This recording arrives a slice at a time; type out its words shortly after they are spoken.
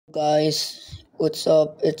Guys, what's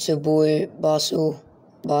up? It's your boy Basil,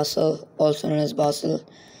 also known as Basil.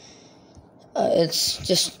 It's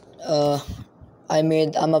just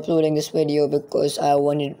I'm uploading this video because I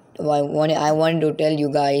wanted to tell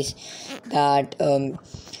you guys that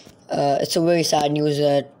it's a very sad news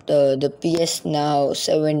that the PS Now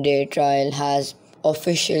 7-day trial has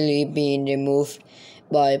officially been removed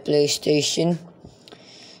by PlayStation.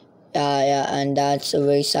 Yeah, and that's a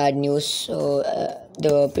very sad news. So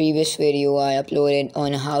the previous video I uploaded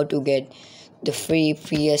on how to get the free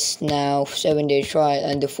PS Now 7-day trial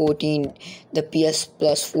and the PS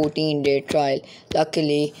Plus 14-day trial.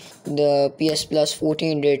 Luckily, the PS Plus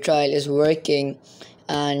 14-day trial is working,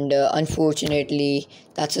 and unfortunately,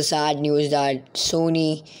 that's a sad news that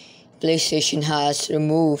Sony PlayStation has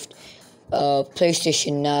removed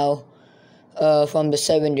PlayStation Now from the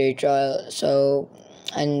 7-day trial. So,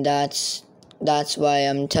 and that's why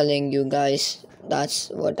I'm telling you guys. That's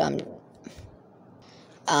what I'm.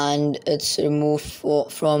 And it's removed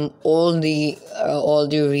from all the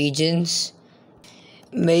regions.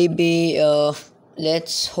 Maybe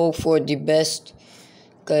let's hope for the best,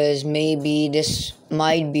 because maybe this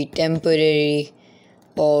might be temporary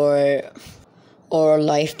or a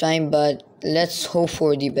lifetime, but let's hope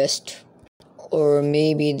for the best. Or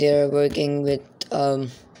maybe they're working on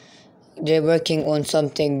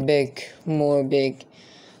something big, more big.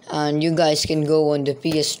 And you guys can go on the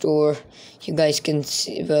PS store. You guys can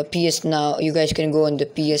see the PS Now. You guys can go on the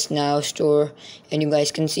PS Now store, and you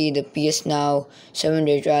guys can see the PS Now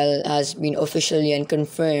 7-day trial has been officially and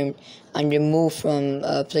confirmed and removed from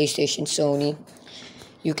PlayStation Sony.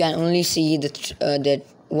 You can only see the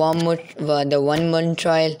 1 month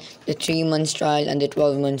trial, the 3 months trial, and the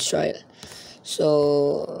 12 months trial.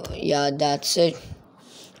 So yeah, that's it.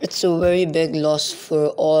 It's a very big loss for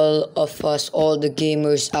all of us, all the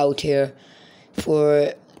gamers out here,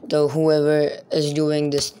 for the whoever is doing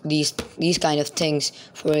these kind of things,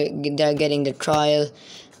 for they're getting the trial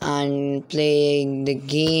and playing the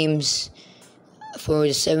games for the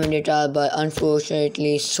 7-day trial. But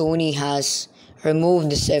unfortunately, Sony has removed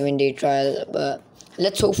the 7-day trial. But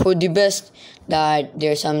let's hope for the best, that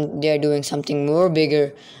they're doing something more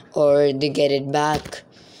bigger, or they get it back.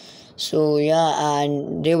 So yeah,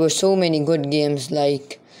 and there were so many good games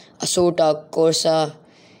like Asota Corsa,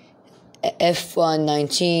 F1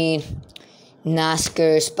 19,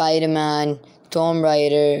 NASCAR, Spider-Man, Tomb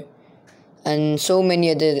Raider, and so many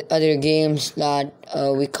other games that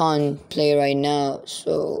we can't play right now.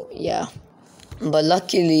 So yeah, but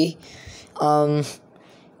luckily,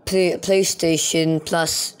 PlayStation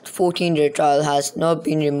Plus 14-day trial has not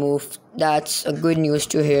been removed. That's a good news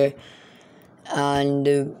to hear,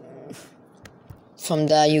 and from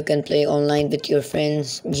there you can play online with your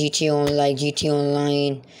friends, GT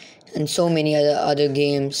Online, and so many other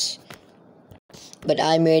games. But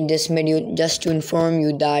I made this video just to inform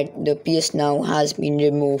you that the PS Now has been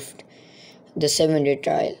removed, the 7-day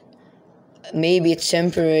trial. Maybe it's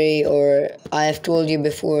temporary, or I have told you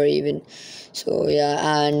before even. So yeah,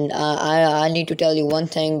 and I need to tell you one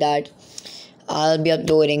thing, that I'll be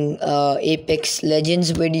uploading Apex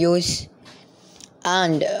Legends videos.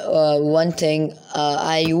 And one thing,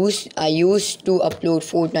 I used to upload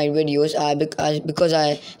Fortnite videos because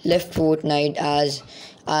I left Fortnite, as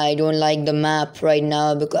I don't like the map right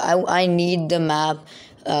now, because I need the map.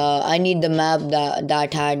 I need the map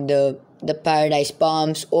that had the Paradise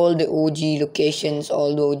Palms, all the OG locations,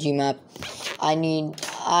 all the OG map. I need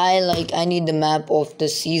the map of the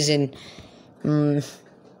season.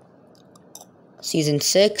 Season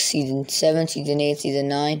 6, Season 7, Season 8, Season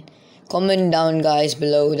 9. Comment down, guys,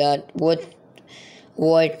 below that what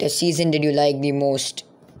season did you like the most.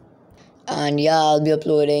 And yeah, I'll be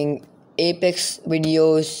uploading Apex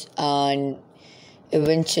videos, and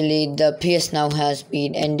eventually the PS Now has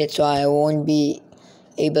been ended, so I won't be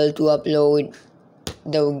able to upload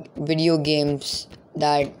the video games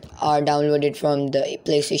that are downloaded from the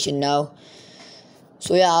PlayStation Now.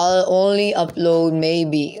 So yeah, I'll only upload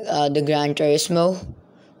maybe the Gran Turismo,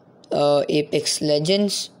 Apex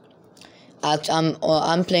Legends. I'm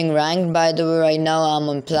playing ranked, by the way. Right now I'm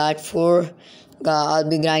on plat 4. I'll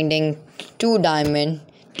be grinding 2 diamond,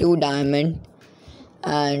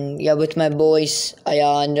 and yeah, with my boys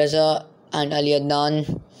Aya and Raza and Ali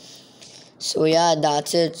Adnan. So yeah,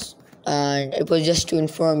 that's it. And it was just to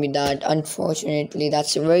inform you that unfortunately,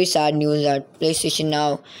 that's a very sad news, that PlayStation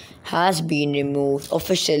Now has been removed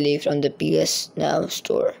officially from the PS Now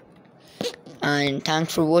store. And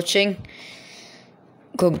thanks for watching.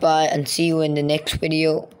 Goodbye, and see you in the next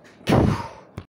video.